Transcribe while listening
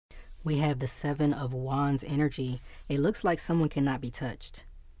We have the Seven of Wands energy. It looks like someone cannot be touched.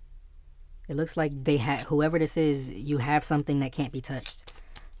 It looks like they have, whoever this is, you have something that can't be touched.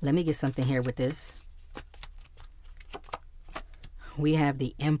 Let me get something here with this. We have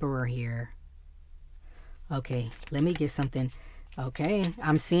the Emperor here. Okay, let me get something. Okay,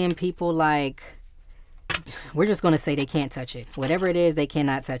 I'm seeing people like, we're just going to say they can't touch it. Whatever it is, they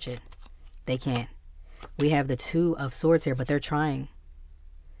cannot touch it. They can't. We have the Two of Swords here, but they're trying.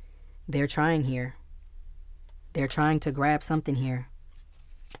 They're trying here. They're trying to grab something here.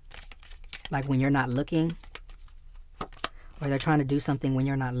 Like when you're not looking. Or they're trying to do something when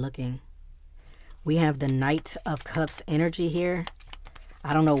you're not looking. We have the Knight of Cups energy here.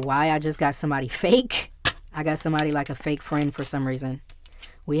 I don't know why I just got somebody fake. I got somebody like a fake friend for some reason.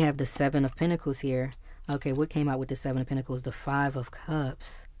 We have the Seven of Pentacles here. Okay, what came out with the Seven of Pentacles? The Five of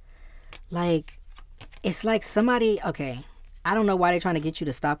Cups. Like, it's like somebody, okay, I don't know why they're trying to get you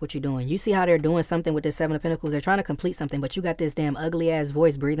to stop what you're doing. You see how they're doing something with this Seven of Pentacles? They're trying to complete something, but you got this damn ugly ass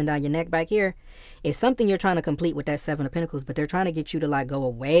voice breathing down your neck back here. It's something you're trying to complete with that Seven of Pentacles, but they're trying to get you to like go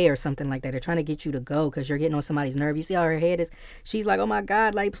away or something like that. They're trying to get you to go because you're getting on somebody's nerve. You see how her head is? She's like, oh my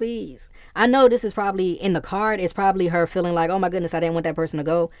God, like please. I know this is probably in the card. It's probably her feeling like, oh my goodness, I didn't want that person to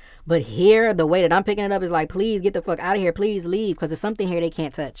go. But here, the way that I'm picking it up is like, please get the fuck out of here. Please leave, because there's something here they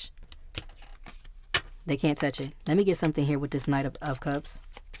can't touch. They can't touch it. Let me get something here with this Knight of Cups.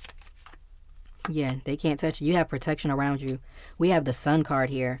 Yeah, they can't touch it. You have protection around you. We have the Sun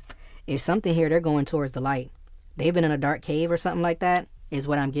card here. It's something here. They're going towards the light. They've been in a dark cave or something like that is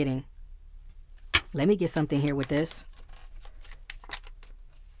what I'm getting. Let me get something here with this.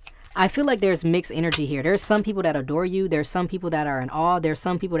 I feel like there's mixed energy here. There's some people that adore you. There's some people that are in awe. There's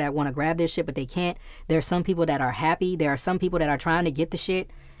some people that want to grab this shit, but they can't. There's some people that are happy. There are some people that are trying to get the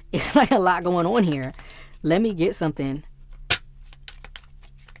shit. It's like a lot going on here. Let me get something.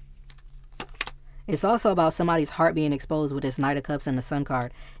 It's also about somebody's heart being exposed with this Knight of Cups and the Sun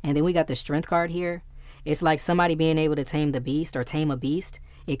card. And then we got the Strength card here. It's like somebody being able to tame the beast or tame a beast.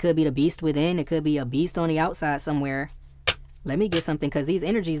 It could be the beast within. It could be a beast on the outside somewhere. Let me get something, because these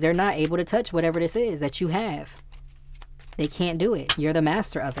energies, they're not able to touch whatever this is that you have. They can't do it. You're the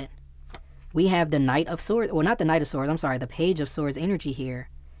master of it. We have the Knight of Swords. Well, not the Knight of Swords. I'm sorry. The Page of Swords energy here.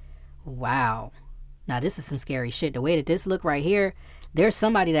 Wow. Now this is some scary shit. The way that this look right here, there's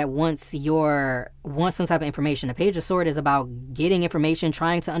somebody that wants some type of information. The Page of Swords is about getting information,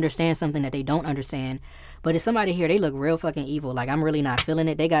 trying to understand something that they don't understand. But it's somebody here, they look real fucking evil. Like, I'm really not feeling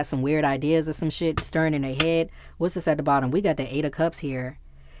it. They got some weird ideas or some shit stirring in their head. What's this at the bottom? We got the Eight of Cups here.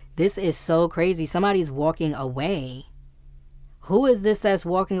 This is so crazy. Somebody's walking away. Who is this that's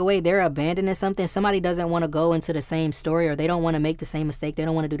walking away? They're abandoning something. Somebody doesn't want to go into the same story, or they don't want to make the same mistake. They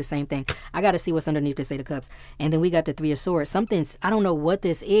don't want to do the same thing. I got to see what's underneath this Eight of Cups. And then we got the Three of Swords. Something's, I don't know what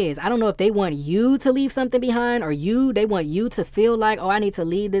this is. I don't know if they want you to leave something behind, or they want you to feel like, oh, I need to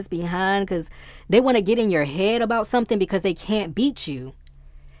leave this behind, because they want to get in your head about something because they can't beat you.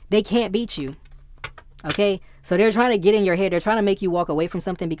 They can't beat you. Okay? So they're trying to get in your head. They're trying to make you walk away from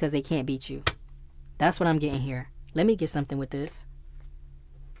something because they can't beat you. That's what I'm getting here. Let me get something with this.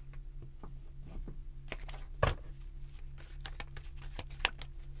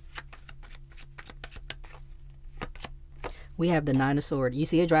 We have the Nine of Swords. You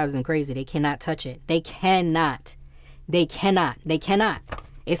see, it drives them crazy. They cannot touch it. They cannot. They cannot. They cannot.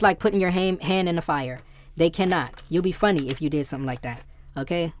 It's like putting your hand in the fire. They cannot. You'll be funny if you did something like that.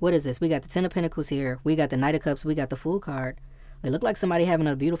 Okay? What is this? We got the Ten of Pentacles here. We got the Knight of Cups. We got the Fool card. It looked like somebody having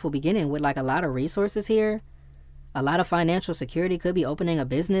a beautiful beginning with like a lot of resources here. A lot of financial security. Could be opening a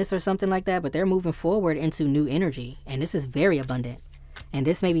business or something like that. But they're moving forward into new energy. And this is very abundant. And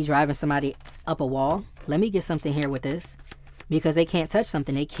this may be driving somebody up a wall. Let me get something here with this. Because they can't touch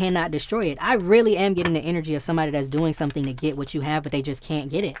something. They cannot destroy it. I really am getting the energy of somebody that's doing something to get what you have, but they just can't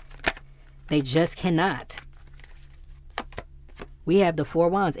get it. They just cannot. We have the Four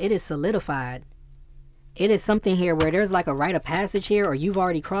Wands. It is solidified. It is something here where there's like a rite of passage here, or you've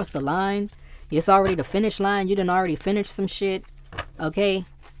already crossed the line. It's already the finish line. You done already finished some shit. Okay?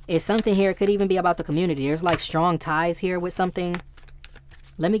 It's something here. It could even be about the community. There's like strong ties here with something.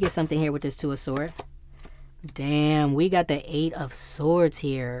 Let me get something here with this Two of Swords. Damn, we got the Eight of Swords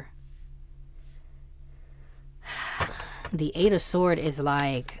here. The Eight of Swords is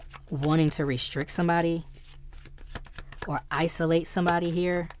like wanting to restrict somebody or isolate somebody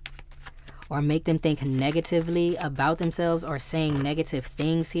here, or make them think negatively about themselves, or saying negative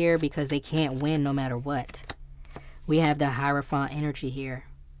things here because they can't win no matter what. We have the Hierophant energy here.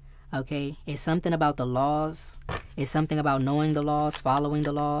 Okay, it's something about the laws. It's something about knowing the laws, following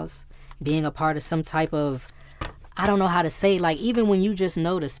the laws, being a part of some type of I don't know how to say, like, even when you just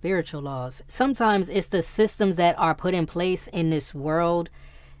know the spiritual laws, sometimes it's the systems that are put in place in this world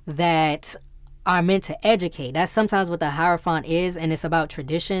that are meant to educate. That's sometimes what the Hierophant is, and it's about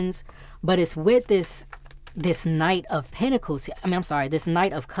traditions, but it's with this Knight of Pentacles. This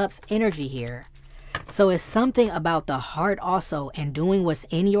Knight of Cups energy here. So it's something about the heart also, and doing what's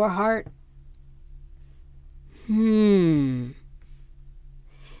in your heart.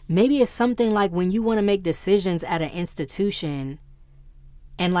 Maybe it's something like when you want to make decisions at an institution,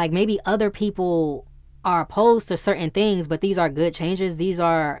 and like maybe other people are opposed to certain things, but these are good changes. These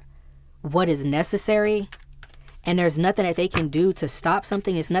are what is necessary, and there's nothing that they can do to stop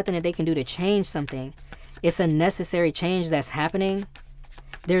something. It's nothing that they can do to change something. It's a necessary change that's happening.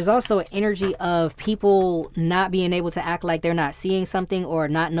 There's also an energy of people not being able to act like they're not seeing something, or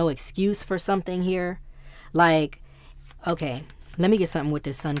not no excuse for something here. Like, okay, let me get something with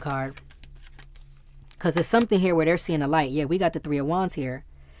this Sun card, because there's something here where they're seeing a light. Yeah, we got the Three of Wands here.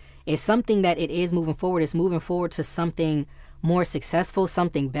 It's something that it is moving forward. It's moving forward to something more successful,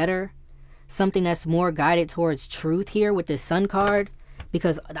 something better, something that's more guided towards truth here with this Sun card.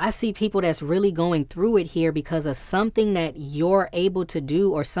 Because I see people that's really going through it here because of something that you're able to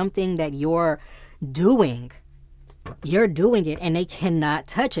do, or something that you're doing. You're doing it and they cannot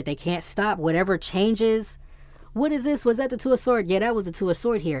touch it. They can't stop whatever changes. What is this? Was that the Two of Swords? Yeah, that was the Two of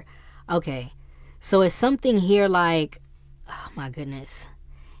Swords here. Okay. So it's something here like, oh my goodness.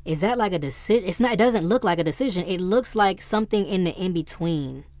 Is that like a decision? It's not, it doesn't look like a decision. It looks like something in the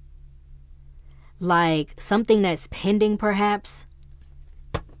in-between. Like something that's pending perhaps.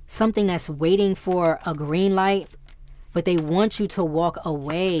 Something that's waiting for a green light. But they want you to walk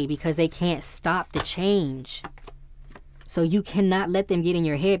away because they can't stop the change. So you cannot let them get in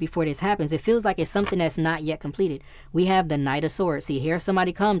your head before this happens. It feels like it's something that's not yet completed. We have the Knight of Swords. See, here's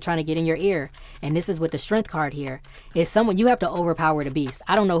somebody come trying to get in your ear. And this is with the Strength card here. It's someone, you have to overpower the beast.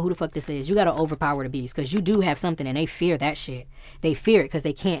 I don't know who the fuck this is. You got to overpower the beast, because you do have something and they fear that shit. They fear it because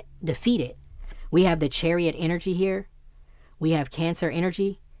they can't defeat it. We have the Chariot energy here. We have Cancer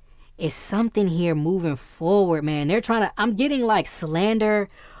energy. It's something here moving forward, man. They're trying to, I'm getting like slander,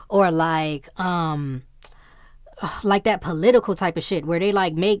 or like that political type of shit where they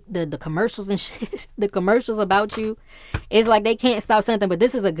like make the commercials and shit, the commercials about you. It's like they can't stop something, but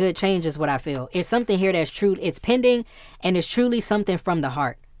this is a good change is what I feel. It's something here that's true. It's pending, and it's truly something from the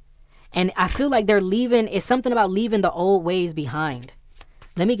heart. And I feel like they're leaving, it's something about leaving the old ways behind.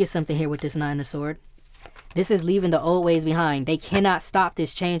 Let me get something here with this Nine of Swords. This is leaving the old ways behind. They cannot stop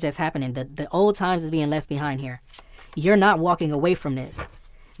this change that's happening. The old times is being left behind here. You're not walking away from this.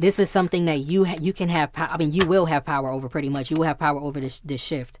 This is something that you can have, I mean, you will have power over pretty much. You will have power over this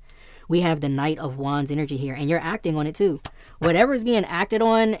shift. We have the Knight of Wands energy here, and you're acting on it too. Whatever is being acted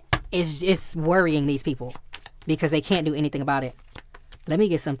on is worrying these people because they can't do anything about it. Let me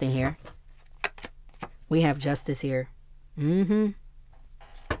get something here. We have Justice here.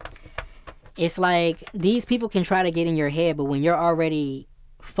 It's like these people can try to get in your head, but when you're already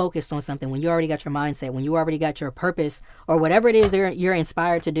focused on something, when you already got your mindset, when you already got your purpose, or whatever it is you're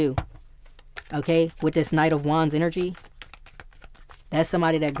inspired to do, okay, with this Knight of Wands energy, that's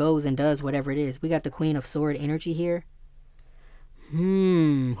somebody that goes and does whatever it is. We got the Queen of Sword energy here.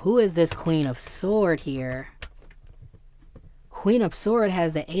 Who is this Queen of Sword here? Queen of Sword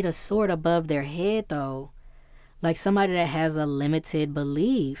has the Eight of Sword above their head though. Like somebody that has a limited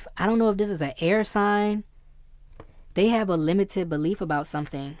belief. I don't know if this is an air sign. They have a limited belief about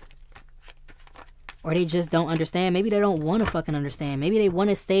something. Or they just don't understand. Maybe they don't want to fucking understand. Maybe they want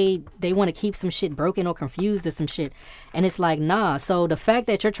to stay, they want to keep some shit broken or confused or some shit. And it's like, nah. So the fact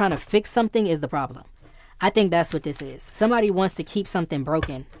that you're trying to fix something is the problem. I think that's what this is. Somebody wants to keep something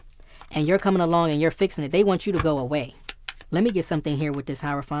broken. And you're coming along and you're fixing it. They want you to go away. Let me get something here with this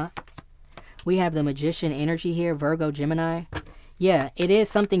Hierophant. We have the Magician energy here, Virgo, Gemini. Yeah, it is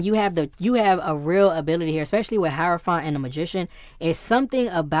something you have a real ability here, especially with Hierophant and the Magician. It's something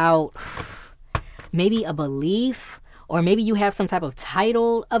about maybe a belief, or maybe you have some type of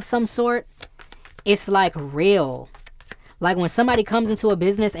title of some sort. It's like real. Like when somebody comes into a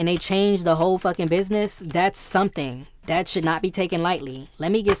business and they change the whole fucking business, that's something that should not be taken lightly.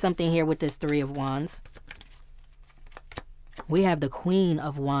 Let me get something here with this Three of Wands. We have the Queen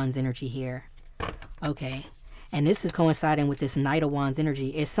of Wands energy here. Okay. And this is coinciding with this Knight of Wands energy.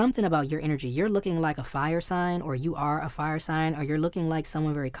 It's something about your energy. You're looking like a fire sign, or you are a fire sign, or you're looking like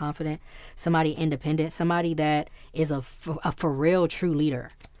someone very confident, somebody independent, somebody that is a for real true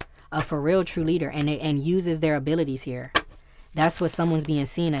leader. A for real true leader, and uses their abilities here. That's what someone's being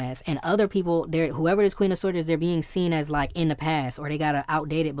seen as. And other people, whoever this Queen of Swords is, they're being seen as like in the past, or they got an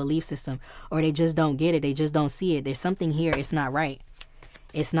outdated belief system, or they just don't get it. They just don't see it. There's something here. It's not right.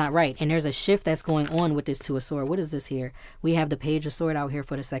 It's not right. And there's a shift that's going on with this Two of Swords. What is this here? We have the Page of Swords out here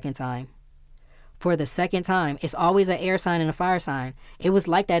for the second time. For the second time. It's always an air sign and a fire sign. It was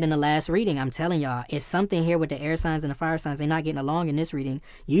like that in the last reading. I'm telling y'all. It's something here with the air signs and the fire signs. They're not getting along in this reading.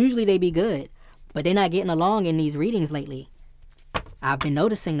 Usually they be good, but they're not getting along in these readings lately. I've been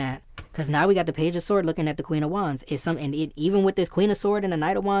noticing that, because now we got the Page of Swords looking at the Queen of Wands. It's something, even with this Queen of Swords and the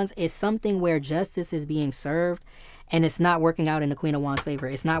Knight of Wands, it's something where justice is being served, and it's not working out in the Queen of Wands' favor.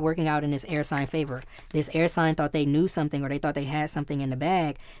 It's not working out in this air sign favor. This air sign thought they knew something, or they thought they had something in the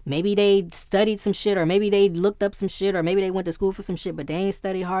bag. Maybe they studied some shit, or maybe they looked up some shit, or maybe they went to school for some shit, but they ain't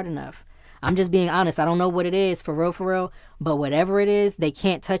studied hard enough. I'm just being honest. I don't know what it is, for real, but whatever it is, they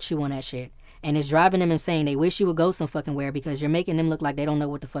can't touch you on that shit. And it's driving them insane. They wish you would go some fucking where, because you're making them look like they don't know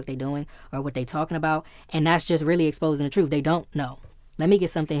what the fuck they doing or what they talking about. And that's just really exposing the truth. They don't know. Let me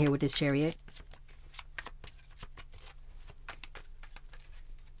get something here with this Chariot.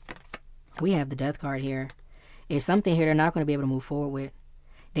 We have the Death card here. It's something here they're not going to be able to move forward with.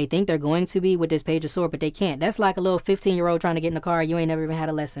 They think they're going to be with this Page of Swords, but they can't. That's like a little 15-year-old trying to get in the car. You ain't never even had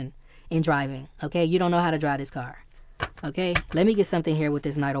a lesson in driving. Okay? You don't know how to drive this car. Okay? Let me get something here with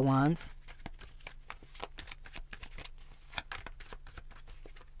this Knight of Wands.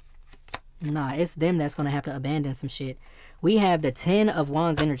 Nah, it's them that's going to have to abandon some shit. We have the 10 of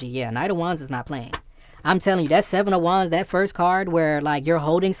Wands energy. Yeah, Knight of Wands is not playing. I'm telling you, that 7 of Wands, that first card where like you're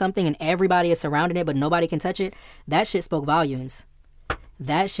holding something and everybody is surrounding it but nobody can touch it, that shit spoke volumes.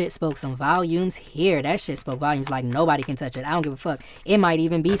 That shit spoke some volumes here. That shit spoke volumes, like nobody can touch it. I don't give a fuck. It might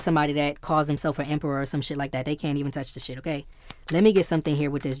even be somebody that calls himself an emperor or some shit like that. They can't even touch the shit, okay? Let me get something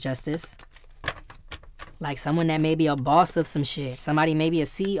here with this Justice. Like someone that may be a boss of some shit. Somebody may be a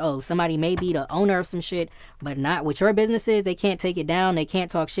CEO. Somebody may be the owner of some shit. But not with your businesses. They can't take it down. They can't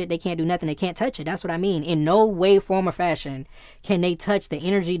talk shit. They can't do nothing. They can't touch it. That's what I mean. In no way, form, or fashion can they touch the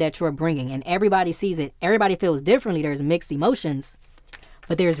energy that you're bringing. And everybody sees it. Everybody feels differently. There's mixed emotions.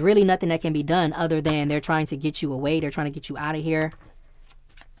 But there's really nothing that can be done other than they're trying to get you away. They're trying to get you out of here.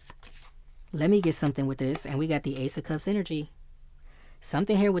 Let me get something with this. And we got the Ace of Cups energy.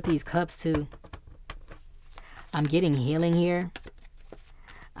 Something here with these cups too. I'm getting healing here.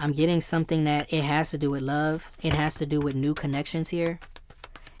 I'm getting something that it has to do with love. It has to do with new connections here.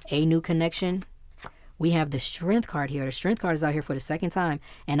 A new connection. We have the Strength card here. The Strength card is out here for the second time.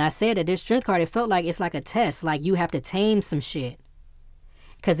 And I said that this Strength card, it felt like it's like a test. Like you have to tame some shit.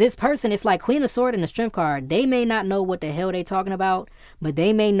 Because this person, it's like Queen of Swords and the Strength card. They may not know what the hell they talking about, but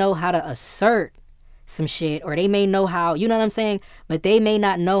they may know how to assert some shit. Or they may know how, you know what I'm saying? But they may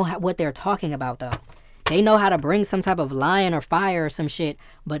not know what they're talking about though. They know how to bring some type of lion or fire or some shit,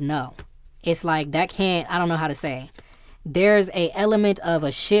 but no. It's like that can't, I don't know how to say. There's a element of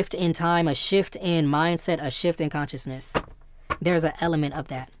a shift in time, a shift in mindset, a shift in consciousness. There's an element of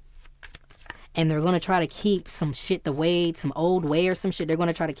that. And they're going to try to keep some shit the way, some old way or some shit. They're going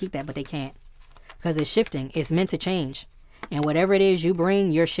to try to keep that, but they can't. Because it's shifting. It's meant to change. And whatever it is you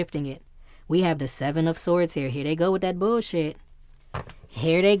bring, you're shifting it. We have the 7 of Swords here. Here they go with that bullshit.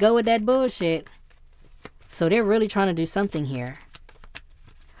 Here they go with that bullshit. So they're really trying to do something here.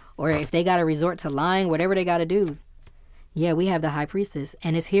 Or if they got to resort to lying, whatever they got to do. Yeah, we have the High Priestess.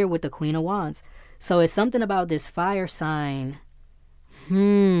 And it's here with the Queen of Wands. So it's something about this fire sign.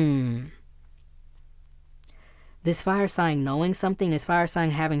 This fire sign knowing something. This fire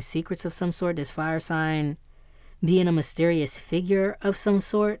sign having secrets of some sort. This fire sign being a mysterious figure of some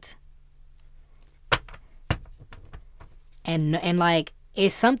sort. And like...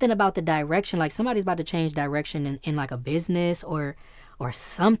 it's something about the direction, like somebody's about to change direction in like a business or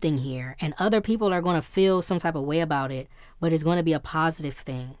something here. And other people are going to feel some type of way about it, but it's going to be a positive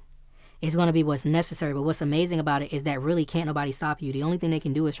thing. It's going to be what's necessary. But what's amazing about it is that really can't nobody stop you. The only thing they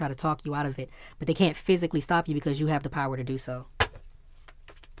can do is try to talk you out of it. But they can't physically stop you because you have the power to do so.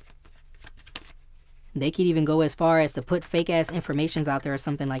 They could even go as far as to put fake ass informations out there or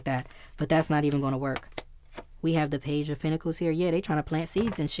something like that. But that's not even going to work. We have the Page of Pentacles here. Yeah, they trying to plant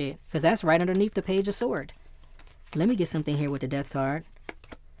seeds and shit. Because that's right underneath the Page of Swords. Let me get something here with the Death card.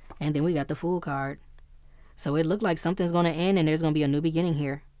 And then we got the Fool card. So it looked like something's going to end and there's going to be a new beginning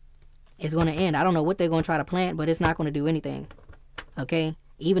here. It's going to end. I don't know what they're going to try to plant, but it's not going to do anything. Okay?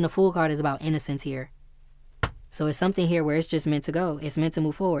 Even the Fool card is about innocence here. So it's something here where it's just meant to go. It's meant to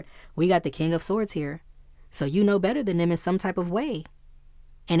move forward. We got the King of Swords here. So you know better than them in some type of way.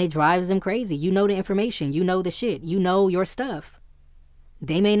 And it drives them crazy. You know the information. You know the shit. You know your stuff.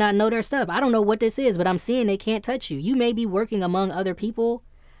 They may not know their stuff. I don't know what this is, but I'm seeing they can't touch you. You may be working among other people.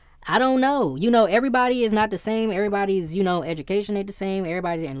 I don't know. You know, everybody is not the same. Everybody's, you know, education ain't the same.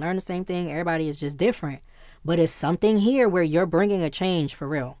 Everybody didn't learn the same thing. Everybody is just different. But it's something here where you're bringing a change for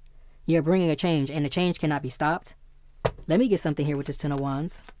real. You're bringing a change, and the change cannot be stopped. Let me get something here with this Ten of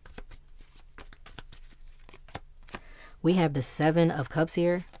Wands. We have the Seven of Cups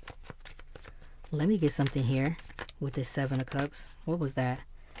here. Let me get something here with this Seven of Cups. What was that?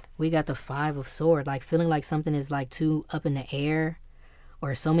 We got the Five of Swords, like feeling like something is like too up in the air,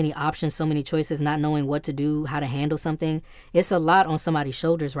 or so many options, so many choices, not knowing what to do, how to handle something. It's a lot on somebody's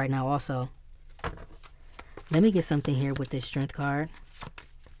shoulders right now also. Let me get something here with this Strength card.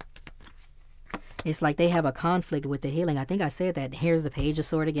 It's like they have a conflict with the healing. I think I said that. Here's the Page of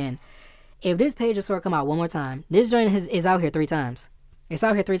Swords again. If this Page of Swords come out one more time, this joint is out here 3 times. It's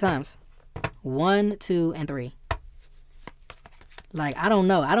out here 3 times. 1, 2, and 3. Like, I don't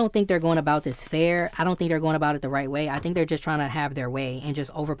know. I don't think they're going about this fair. I don't think they're going about it the right way. I think they're just trying to have their way and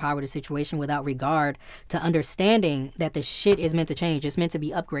just overpower the situation without regard to understanding that the shit is meant to change. It's meant to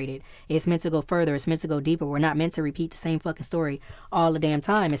be upgraded. It's meant to go further. It's meant to go deeper. We're not meant to repeat the same fucking story all the damn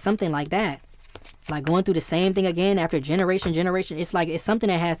time. It's something like that. Like going through the same thing again after generation. It's like it's something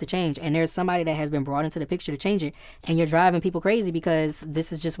that has to change. And there's somebody that has been brought into the picture to change it. And you're driving people crazy because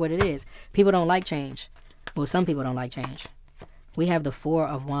this is just what it is. People don't like change. Well, some people don't like change. We have the Four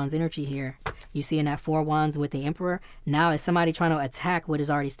of Wands energy here. You see in that Four of Wands with the Emperor. Now it's somebody trying to attack what is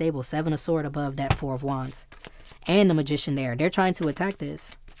already stable. Seven of Swords above that Four of Wands. And the Magician there. They're trying to attack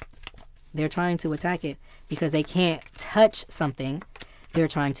this. They're trying to attack it because they can't touch something. They're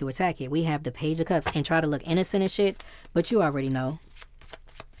trying to attack it. We have the Page of Cups and try to look innocent and shit. But you already know.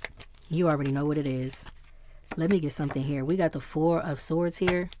 You already know what it is. Let me get something here. We got the Four of Swords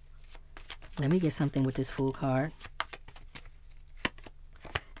here. Let me get something with this Fool card.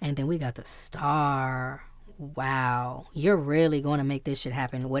 And then we got the Star. Wow. You're really going to make this shit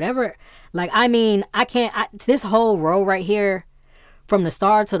happen. Whatever. Like, I mean, this whole row right here, from the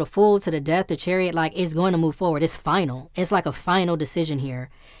Star to the Fool to the Death, the Chariot, like, it's going to move forward. It's final. It's like a final decision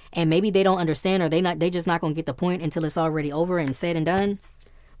here. And maybe they don't understand, or they just not going to get the point until it's already over and said and done.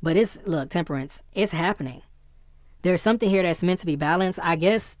 But it's, look, Temperance, it's happening. There's something here that's meant to be balanced. I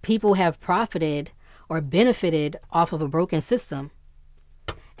guess people have profited or benefited off of a broken system.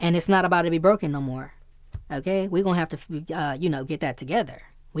 And it's not about to be broken no more. Okay? We're going to have to, you know, get that together.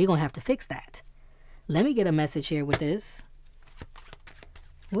 We're going to have to fix that. Let me get a message here with this.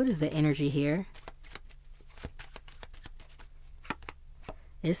 What is the energy here?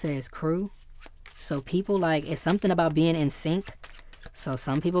 It says crew. So people, like, it's something about being in sync. So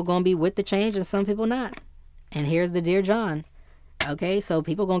some people going to be with the change and some people not. And here's the Dear John. Okay? So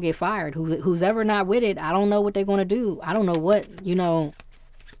people going to get fired. Who's ever not with it, I don't know what they're going to do. I don't know what, you know...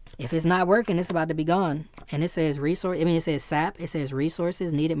 If it's not working, it's about to be gone. And it says resource. I mean, it says SAP. It says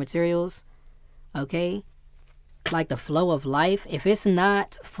resources, needed materials. Okay? Like the flow of life. If it's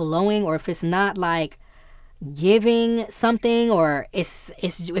not flowing, or if it's not like giving something, or if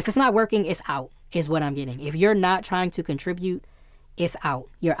it's not working, it's out, is what I'm getting. If you're not trying to contribute, it's out.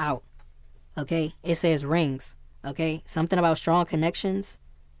 You're out. Okay? It says rings. Okay? Something about strong connections.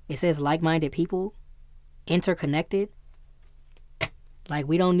 It says like-minded people. Interconnected. Like,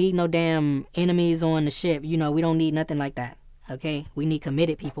 we don't need no damn enemies on the ship. You know, we don't need nothing like that. Okay? We need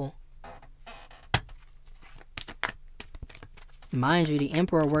committed people. Mind you, the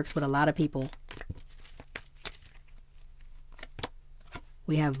Emperor works with a lot of people.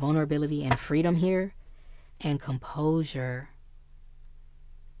 We have vulnerability and freedom here. And composure.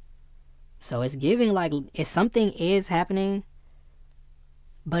 So it's giving like, if something is happening,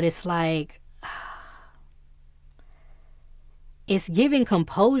 but it's like... It's giving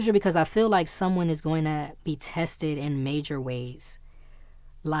composure because I feel like someone is going to be tested in major ways.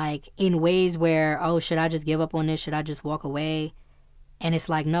 Like in ways where, oh, should I just give up on this? Should I just walk away? And it's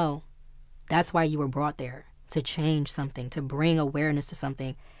like, no, that's why you were brought there, to change something, to bring awareness to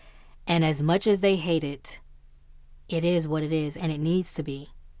something. And as much as they hate it, it is what it is. And it needs to be.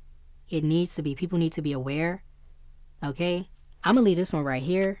 It needs to be. People need to be aware. Okay? I'm going to leave this one right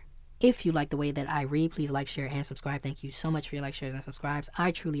here. If you like the way that I read, please like, share, and subscribe. Thank you so much for your likes, shares, and subscribes.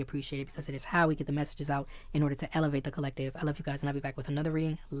 I truly appreciate it because it is how we get the messages out in order to elevate the collective. I love you guys, and I'll be back with another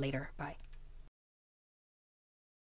reading later. Bye.